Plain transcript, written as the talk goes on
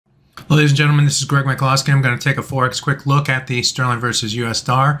Ladies and gentlemen, this is Greg McCloskey. I'm going to take a Forex quick look at the sterling versus US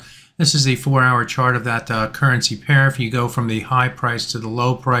dollar. This is the 4-hour chart of that currency pair. If you go from the high price to the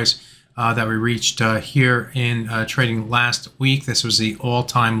low price that we reached here in trading last week, this was the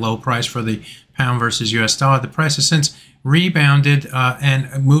all-time low price for the pound versus US dollar. The price has since rebounded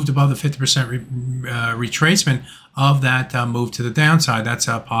and moved above the 50% retracement of that move to the downside. That's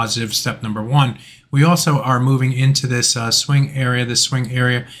a positive step number one. We also are moving into this swing area. This swing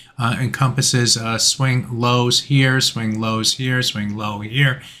area encompasses swing lows here, swing lows here, swing low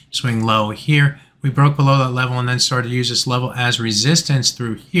here, swing low here. We broke below that level and then started to use this level as resistance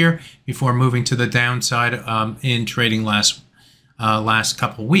through here before moving to the downside in trading last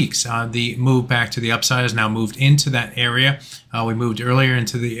couple weeks. The move back to the upside has now moved into that area. We moved earlier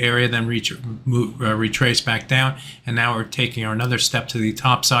into the area, then retraced back down, and now we're taking another step to the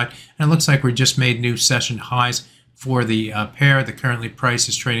top side. And it looks like we just made new session highs for the pair. The currently price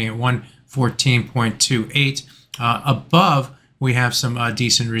is trading at 114.28. Above, we have some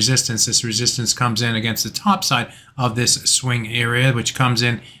decent resistance. This resistance comes in against the top side of this swing area, which comes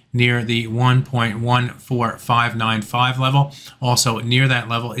in near the 1.14595 level. Also near that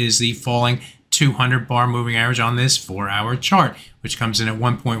level is the falling 200 bar moving average on this 4-hour chart, which comes in at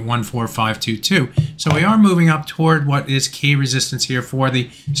 1.14522. So we are moving up toward what is key resistance here for the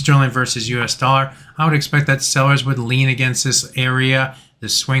sterling versus US dollar. I would expect that sellers would lean against this area, the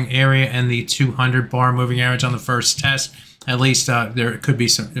swing area, and the 200 bar moving average on the first test. At least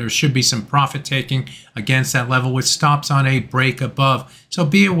there should be some profit taking against that level with stops on a break above. So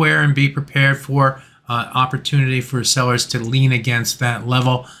be aware and be prepared for opportunity for sellers to lean against that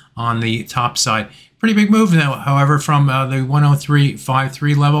level on the top side. Pretty big move now, however, from the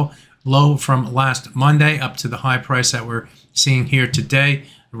 103.53 level, low from last Monday up to the high price that we're seeing here today,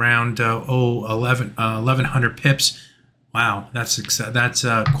 around 1100 pips. Wow, that's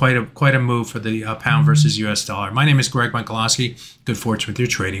quite a move for the pound versus US dollar. My name is Greg McCloskey. Good fortune with your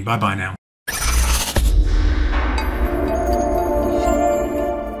trading. Bye-bye now.